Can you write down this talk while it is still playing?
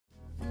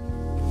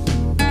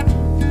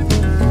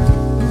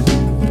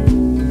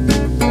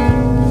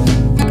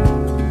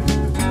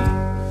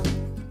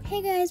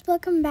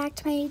welcome back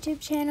to my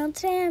YouTube channel.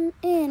 Today I'm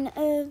in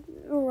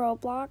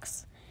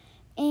Roblox,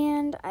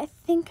 and I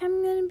think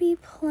I'm going to be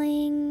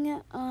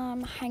playing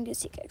Hide and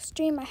Seek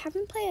Extreme. I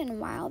haven't played in a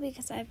while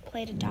because I've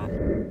played a dot.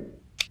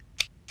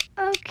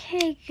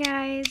 Okay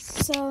guys,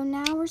 so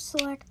now we're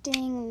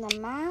selecting the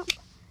map,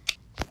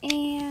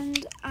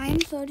 and I'm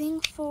voting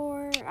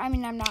for, I'm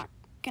not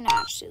going to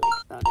actually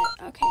vote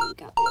it. Okay, we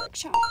got the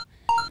workshop.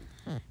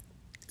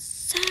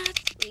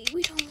 Sadly,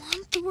 we don't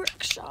want the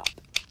workshop.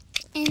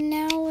 And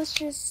now let's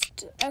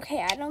just,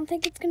 okay, I don't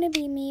think it's going to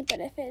be me, but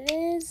if it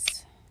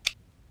is,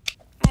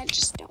 I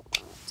just don't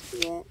want it to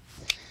be it.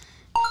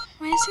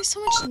 Why is there so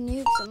much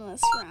noobs in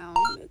this round?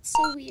 It's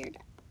so weird.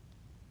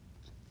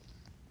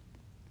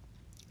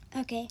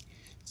 Okay,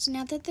 so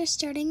now that they're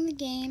starting the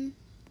game,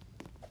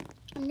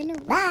 I'm going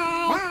to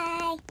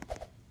run.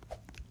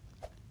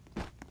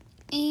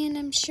 And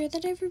I'm sure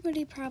that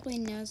everybody probably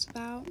knows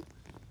about,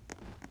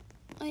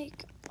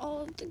 like,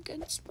 all of the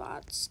good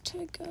spots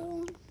to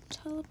go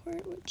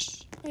teleport,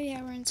 which, oh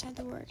yeah, we're inside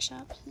the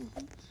workshop.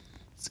 I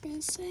was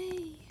gonna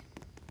say.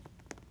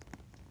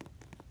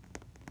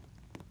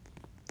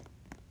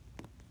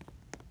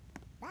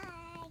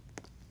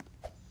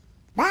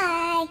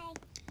 Bye.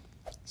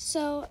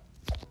 So,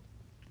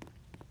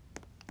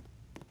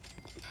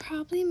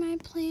 probably my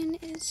plan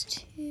is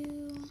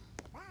to,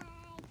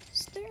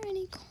 is there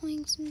any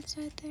coins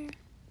inside there?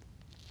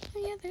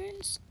 Oh yeah, there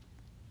is.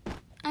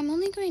 I'm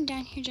only going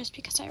down here just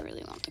because I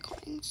really want the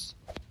coins.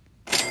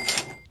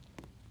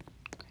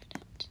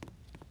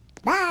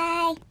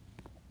 Bye.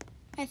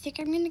 I think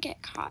I'm gonna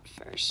get caught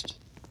first.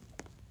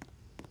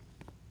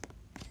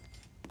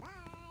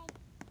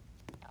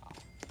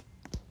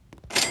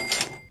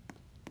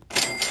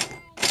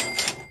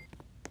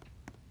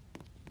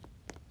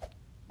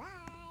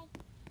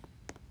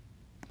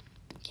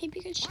 Okay,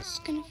 because she's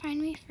gonna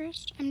find me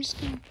first, I'm just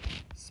gonna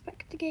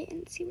inspect the gate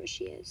and see where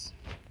she is.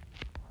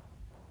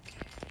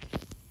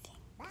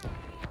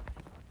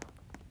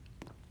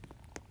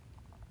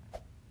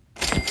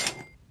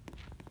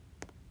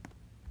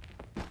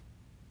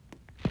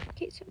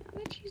 Okay, so now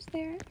that she's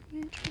there,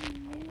 I'm gonna try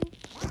and move.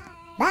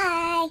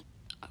 Bye.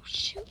 Oh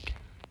shoot, I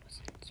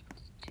wasn't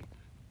supposed to do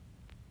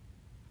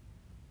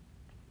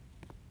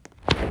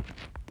that.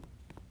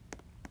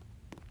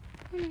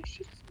 Oh no,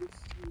 she doesn't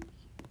see me.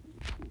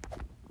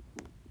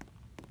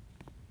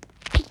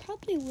 She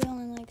probably will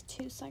in like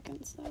 2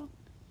 seconds though.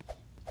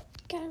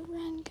 Gotta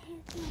run,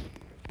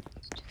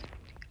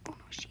 Oh no,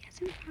 she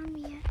hasn't found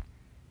me yet.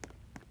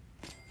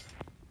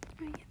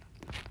 Oh yeah,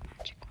 that's not the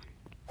magic one.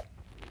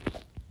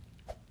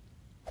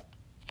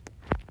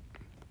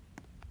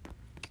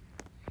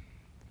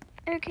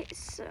 Okay,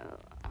 so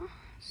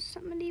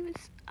somebody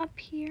was up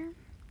here.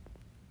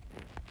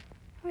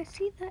 Oh, I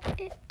see the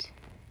it.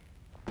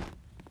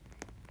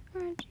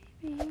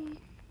 RGB,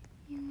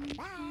 you won't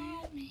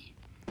find me.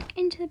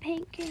 Into the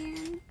paint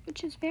can,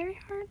 which is very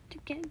hard to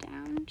get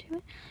down to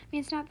it. I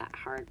mean, it's not that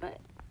hard, but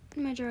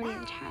the majority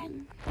of the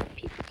time,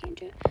 people can't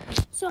do it.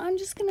 So I'm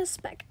just gonna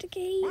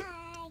spectate,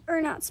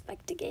 or not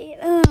spectate.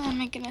 Oh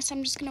my goodness,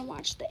 I'm just gonna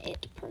watch the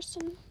it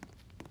person.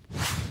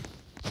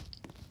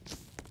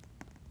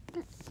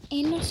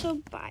 And also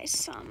buy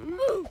some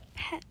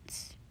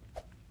pets.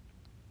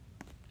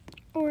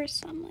 Or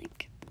some,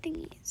 like,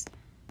 thingies.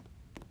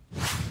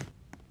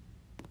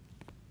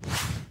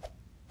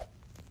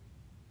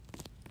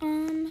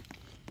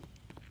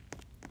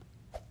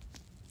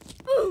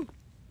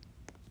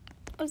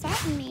 Was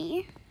that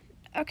me?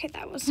 Okay,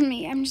 that wasn't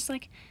me. I'm just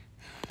like...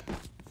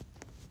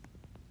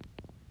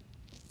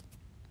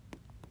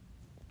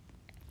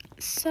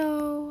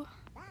 So...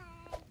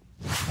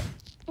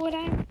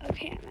 I'm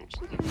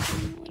actually kind of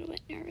getting a little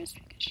bit nervous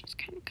because she's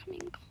kind of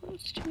coming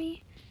close to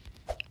me.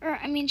 Or,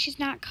 I mean, she's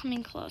not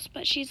coming close,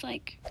 but she's,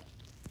 like,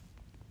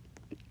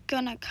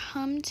 gonna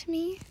come to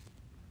me.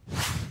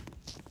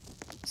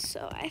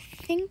 So, I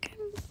think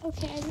I'm...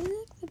 Okay, I really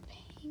like the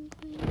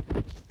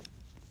penguin.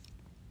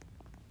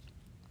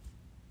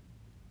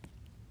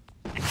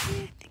 Okay, I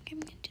think I'm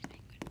gonna do the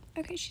penguin.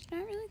 Okay, she's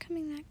not really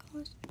coming that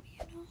close to me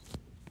at all.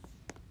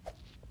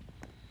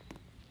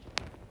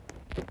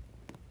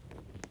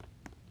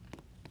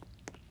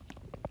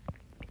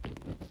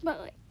 But,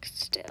 like,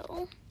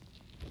 still.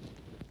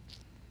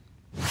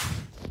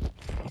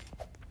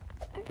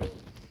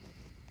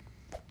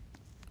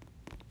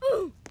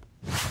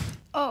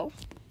 Oh,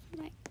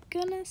 my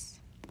goodness.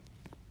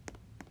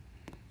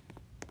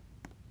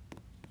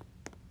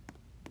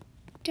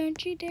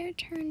 Don't you dare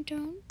turn,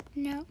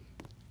 no.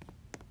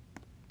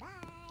 Bye.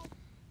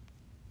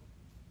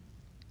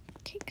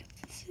 Okay, because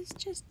this is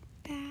just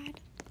bad.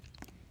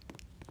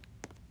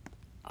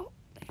 Oh,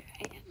 there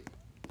I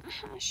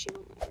am. She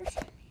will never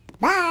find me.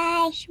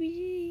 Bye.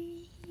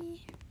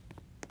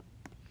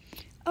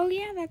 Oh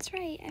yeah, that's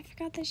right. I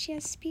forgot that she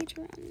has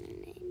speedrun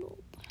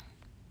enabled.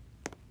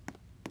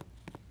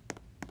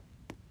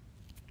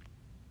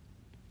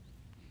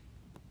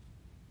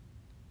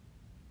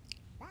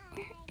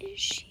 Where is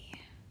she?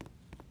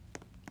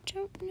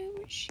 Don't know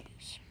where she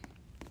is.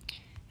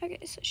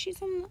 Okay, so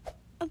she's on the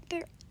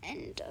other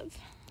end of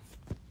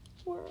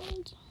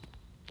world.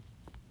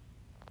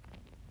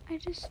 I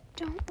just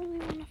don't really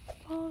want to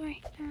fall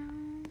right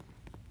now.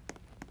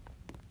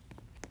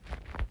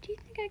 Do you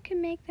think I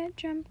can make that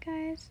jump,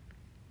 guys?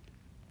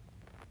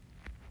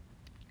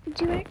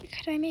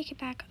 Could I make it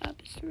back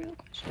up is the real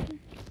question.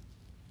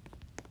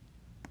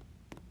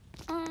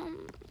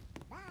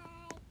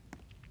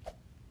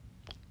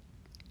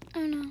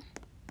 Oh no.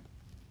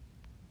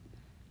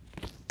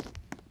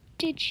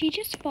 Did she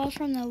just fall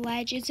from the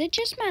ledge? Is it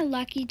just my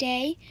lucky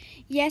day?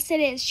 Yes, it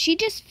is. She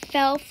just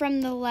fell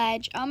from the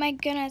ledge. Oh my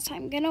goodness,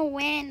 I'm gonna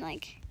win.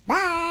 Like,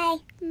 bye.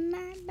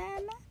 Bye.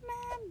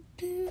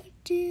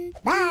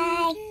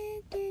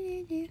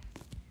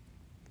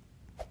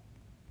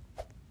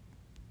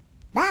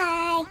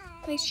 Bye.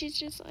 Like, she's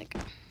just like,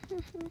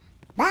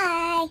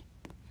 bye.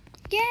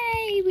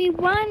 Yay, we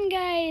won,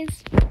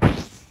 guys.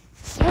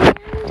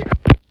 And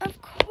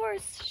of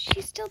course,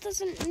 she still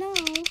doesn't know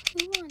who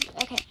won.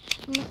 Okay,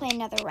 I'm gonna play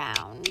another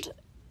round.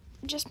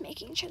 Just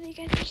making sure that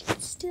you guys are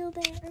still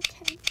there.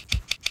 Okay.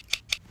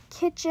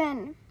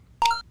 Kitchen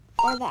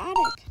or the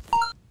attic.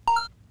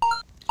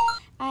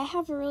 I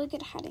have a really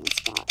good hiding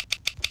spot.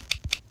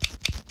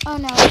 Oh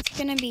no, it's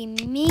gonna be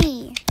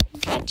me.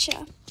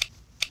 Betcha.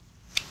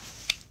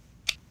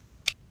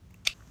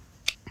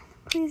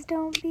 Please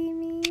don't be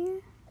me.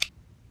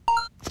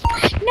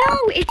 No,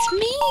 it's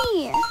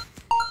me.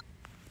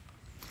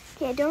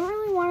 Okay, I don't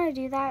really want to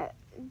do that.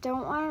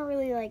 Don't want to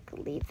really like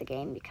leave the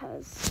game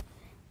because,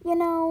 you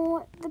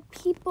know, the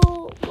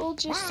people will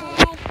just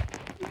like,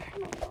 I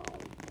don't know.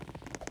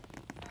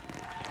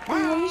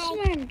 And the reason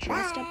why I'm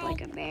dressed up like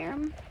a bear,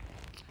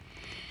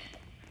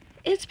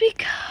 it's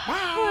because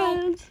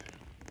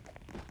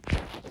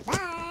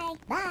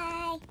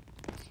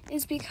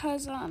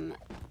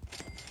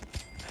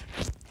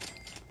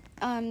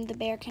the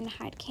bear can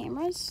hide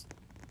cameras.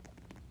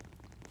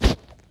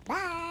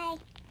 Bye.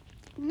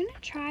 I'm gonna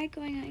try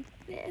going like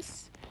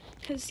this,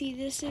 cause see,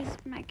 this is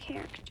my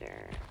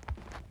character.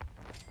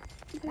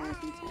 But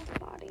it's inside the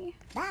body.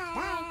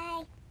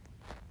 Bye.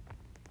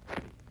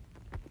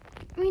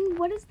 I mean,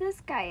 what is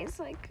this, guys?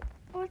 Like,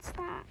 what's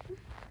that?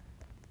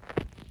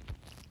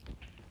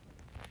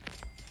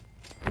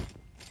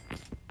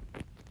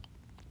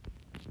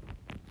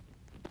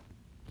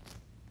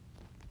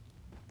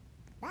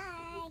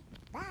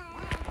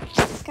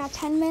 Got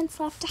 10 minutes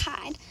left to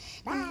hide.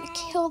 I'm gonna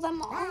kill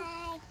them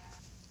all.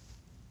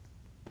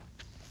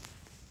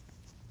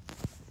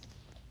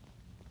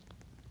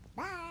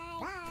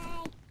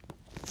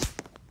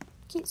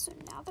 Okay, so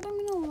now that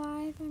I'm gonna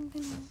live, I'm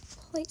gonna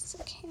place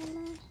a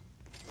camera.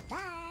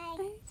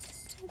 I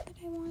said that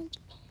I wanted to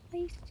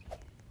place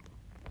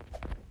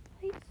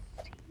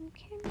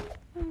camera.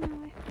 Oh no,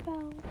 I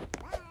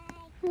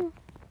fell.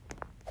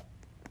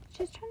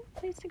 Just trying to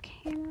place a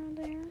camera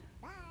there.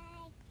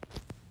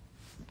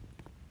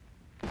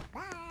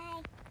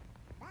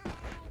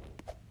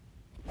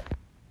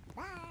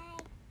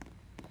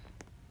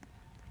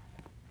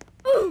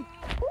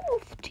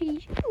 Oof to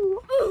you,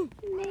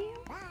 ma'am.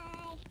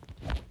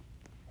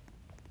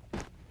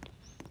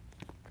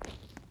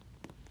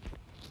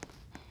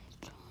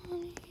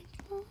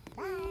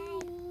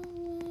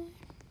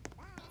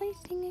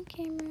 Placing a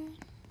camera.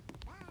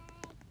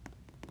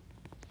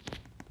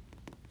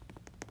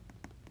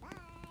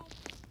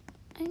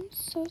 I'm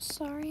so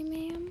sorry,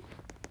 ma'am,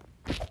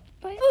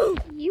 but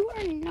you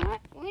are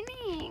not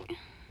winning.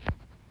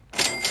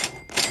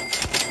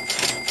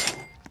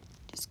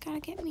 Just gotta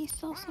get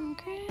myself some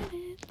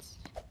credits.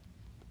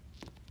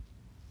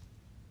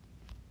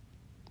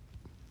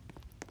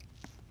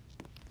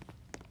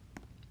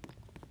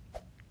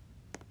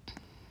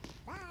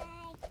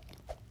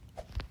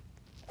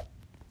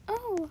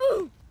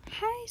 Oh,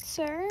 hi,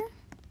 sir.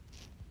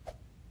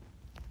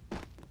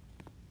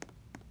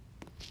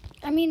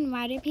 I mean,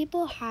 why do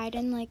people hide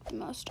in, like, the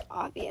most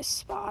obvious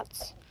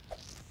spots?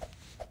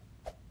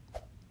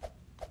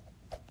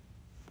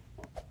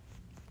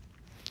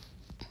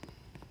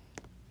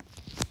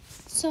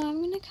 So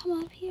I'm gonna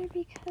come up here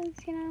because,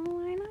 you know,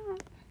 why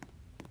not?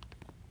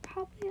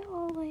 Probably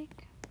all,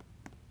 like,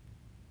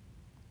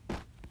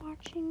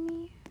 watching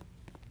me.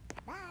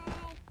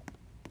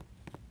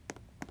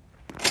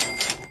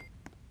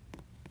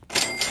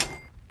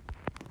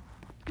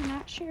 I'm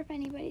not sure if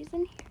anybody's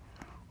in here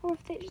or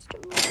if they just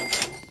don't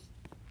realize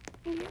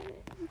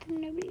that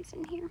nobody's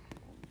in here.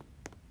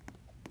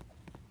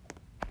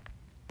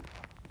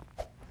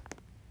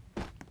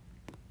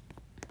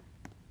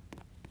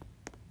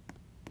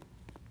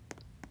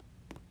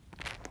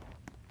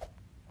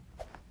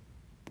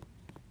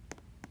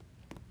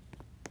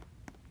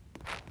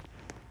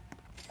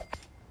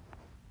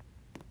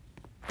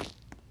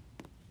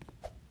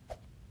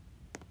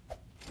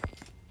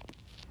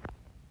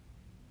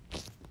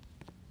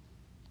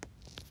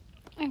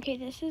 Okay,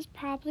 this is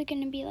probably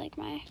going to be like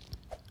my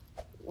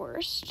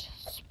worst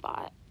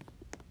spot.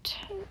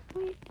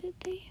 Wait, did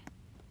they?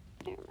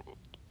 Never mind.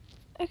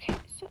 Okay,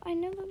 so I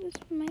know that this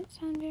might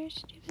sound very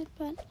stupid,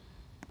 but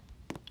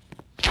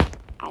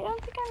I don't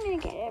think I'm going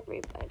to get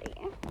everybody.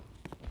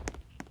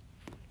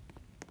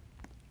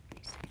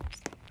 Person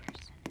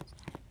is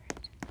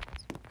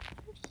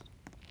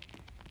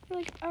You're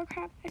like, oh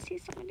crap, I see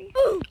somebody.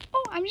 Oh,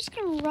 I'm just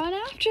gonna run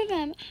after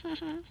them.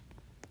 Haha.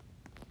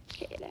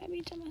 Okay, that'd be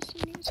dumb if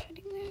somebody was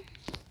hiding there.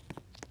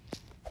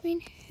 I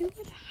mean, who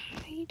would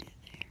hide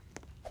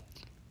there?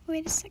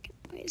 Wait a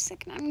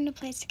second. I'm gonna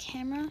place a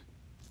camera.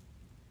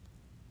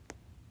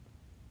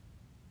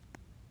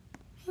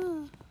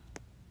 Oh.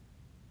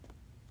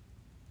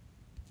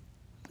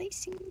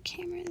 Placing the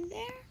camera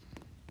there.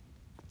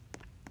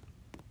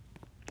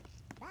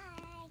 Bye.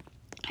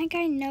 I think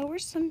I know where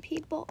some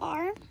people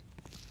are.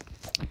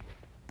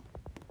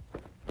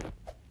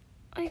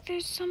 Like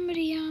there's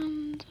somebody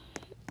on the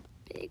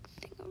big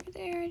thing over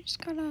there. I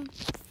just gotta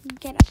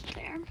get up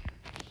there.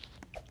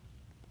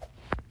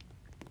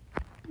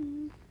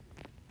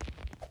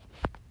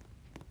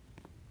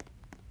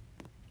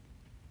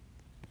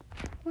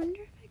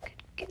 Wonder if I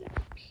could get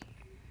up here.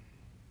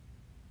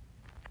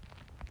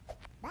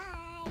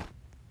 Bye.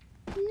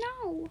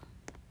 No!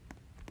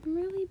 I'm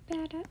really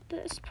bad at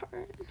this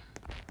part.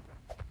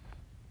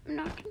 I'm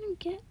not gonna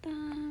get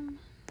them.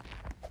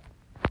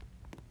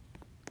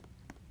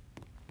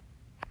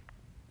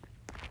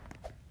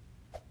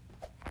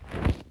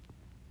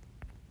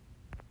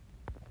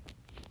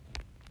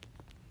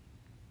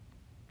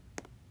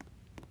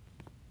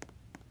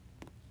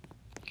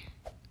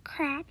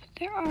 Crap,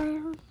 there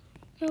are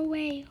the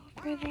way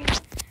over there.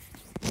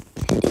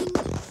 Heading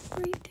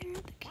right there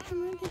at the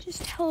camera. They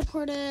just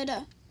teleported.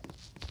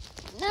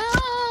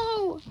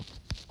 No!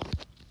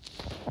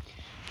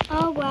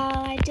 Oh well,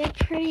 I did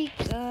pretty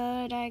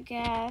good, I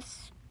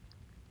guess.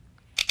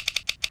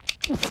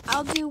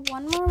 I'll do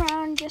one more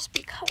round just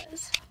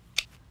because.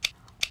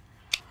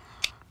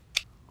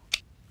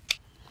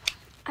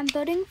 I'm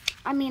voting.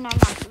 I mean, I'm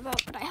not gonna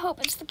vote, but I hope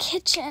it's the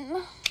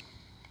kitchen.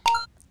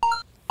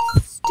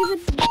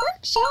 Stupid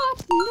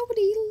workshop!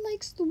 Nobody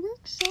likes the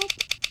workshop.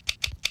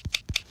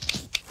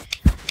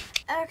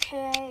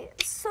 Okay,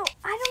 so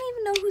I don't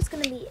even know who's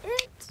gonna be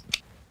it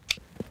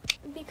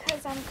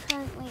because I'm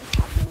currently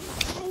having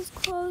my eyes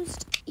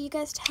closed. You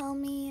guys tell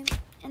me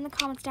in the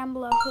comments down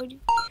below who do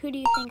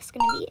you think is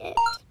gonna be it.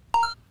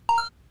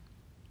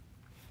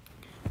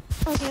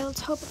 Okay,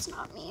 let's hope it's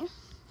not me.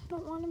 I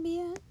don't want to be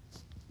it.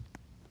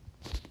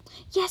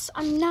 Yes,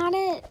 I'm not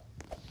it.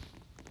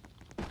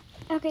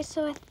 Okay,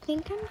 so I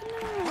think I'm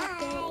gonna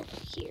go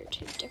here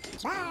to a different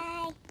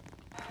spot.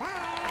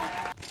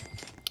 Bye.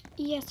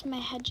 Yes, my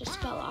head just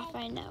fell off,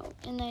 I know.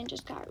 And then it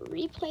just got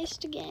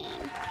replaced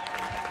again.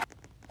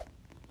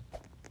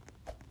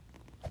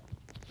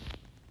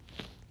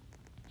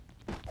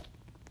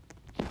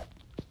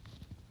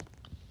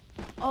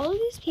 All of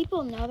these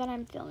people know that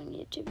I'm filming a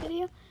YouTube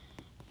video.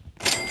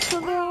 So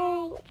they're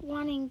all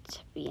wanting to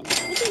be in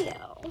the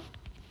video.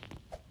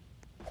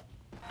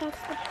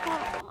 That's the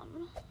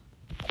problem.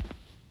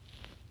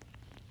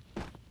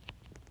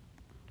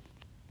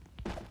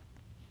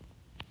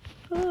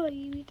 Oh,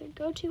 you either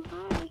go too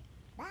high,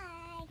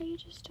 Bye. or you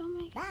just don't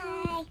make it.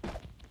 Bye.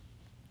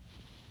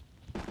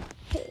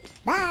 Hey,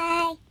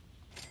 Bye.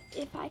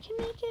 if I can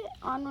make it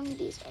on one of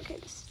these, okay,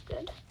 this is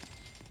good.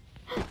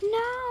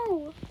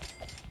 No!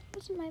 That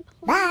wasn't my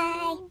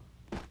plan.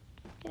 Bye.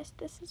 Yes,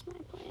 this is my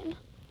plan.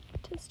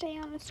 To stay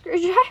on a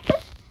screwdriver.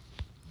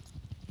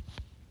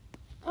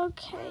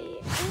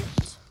 Okay,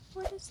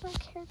 what is that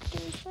character?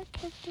 Is that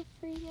character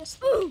free? Yes,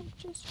 that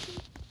character's free.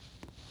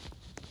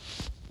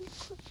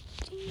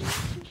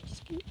 I'm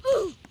just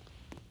gonna...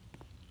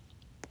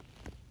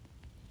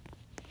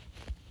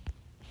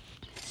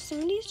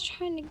 Somebody's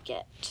trying to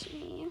get to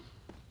me.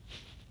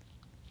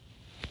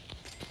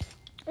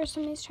 Or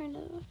somebody's trying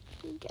to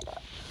get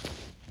up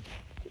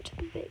into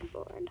the big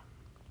board.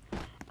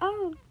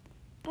 Oh,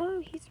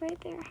 he's right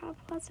there. How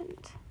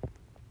pleasant.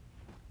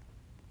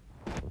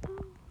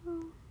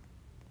 Oh.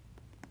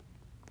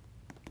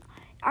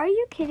 Are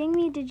you kidding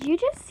me? Did you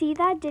just see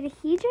that? Did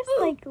he just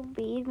like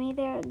leave me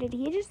there? Did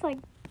he just like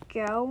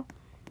go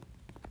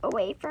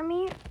away from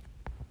me?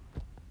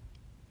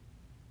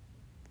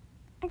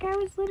 Like I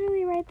was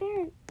literally right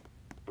there.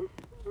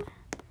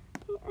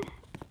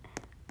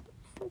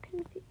 So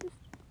confused.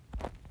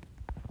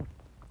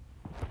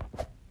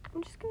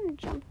 I'm just gonna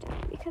jump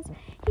down because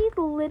he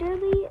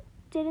literally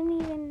didn't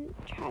even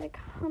try to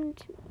come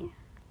to me.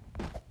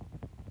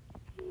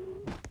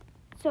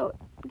 So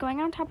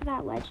going on top of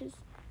that ledge is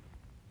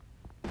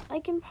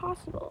like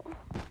impossible,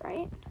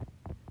 right?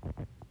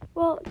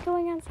 Well,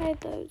 going outside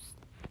those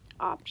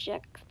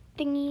object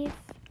thingies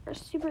are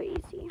super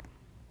easy.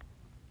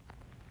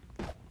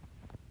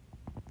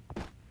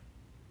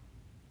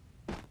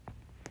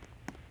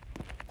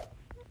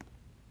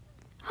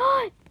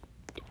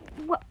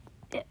 What?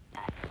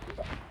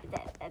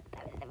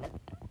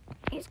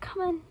 He's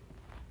coming.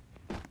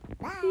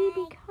 He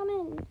be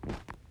coming.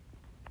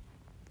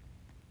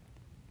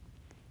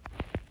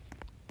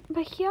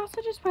 But he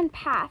also just went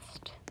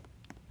past.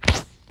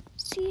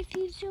 See, if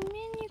you zoom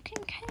in, you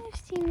can kind of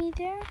see me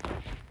there.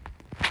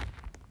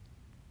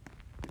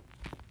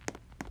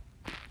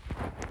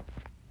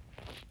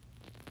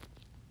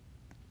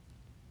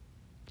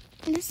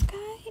 This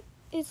guy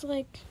is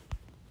like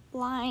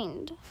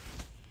blind.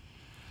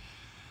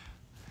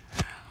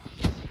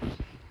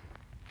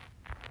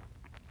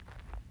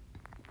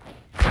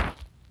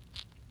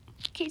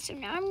 Okay, so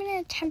now I'm gonna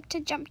attempt to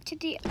jump to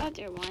the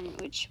other one,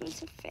 which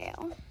was a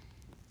fail.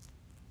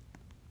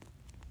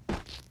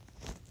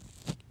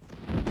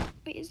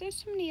 Wait, is there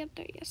somebody up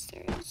there? Yes,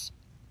 there is.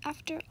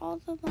 After all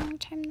the long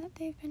time that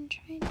they've been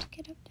trying to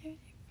get up there,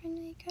 they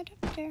finally got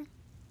up there.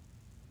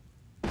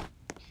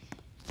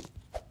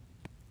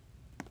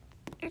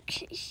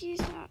 Okay,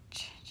 he's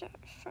not that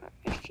far,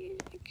 I feel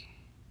like.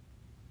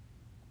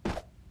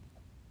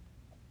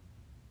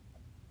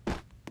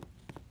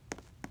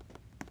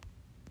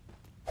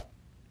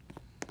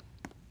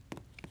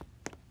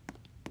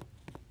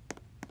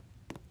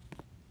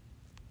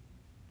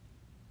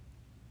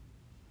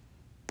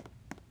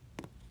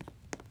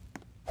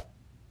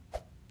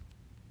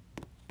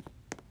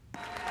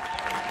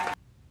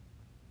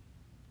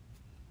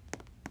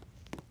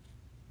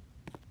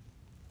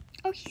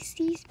 Oh, he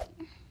sees me.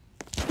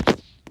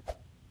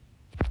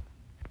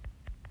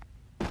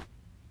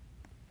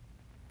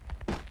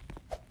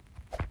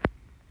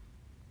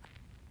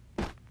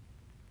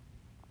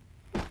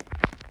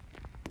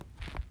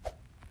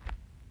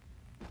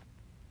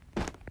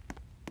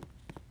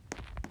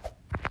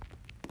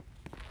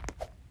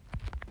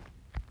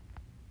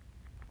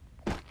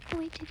 Oh,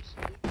 wait, did he?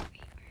 Wait,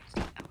 where is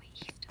he? Oh, wait, he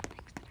still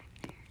thinks that I'm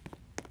there.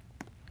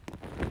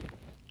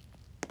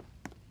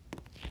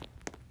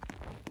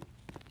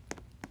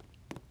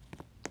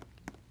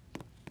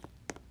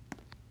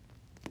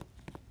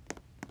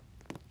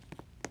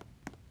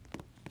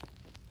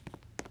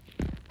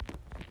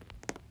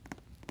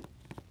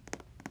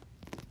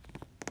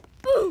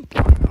 Oh,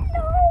 no!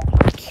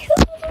 He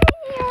killed me,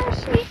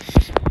 Ashley.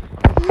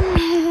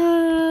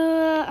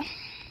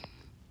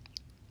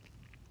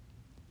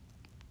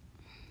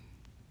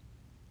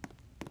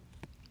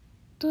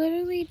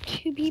 Literally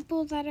 2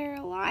 people that are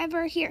alive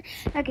are here.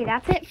 Okay,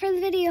 that's it for the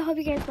video. Hope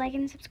you guys like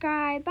and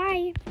subscribe.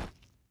 Bye.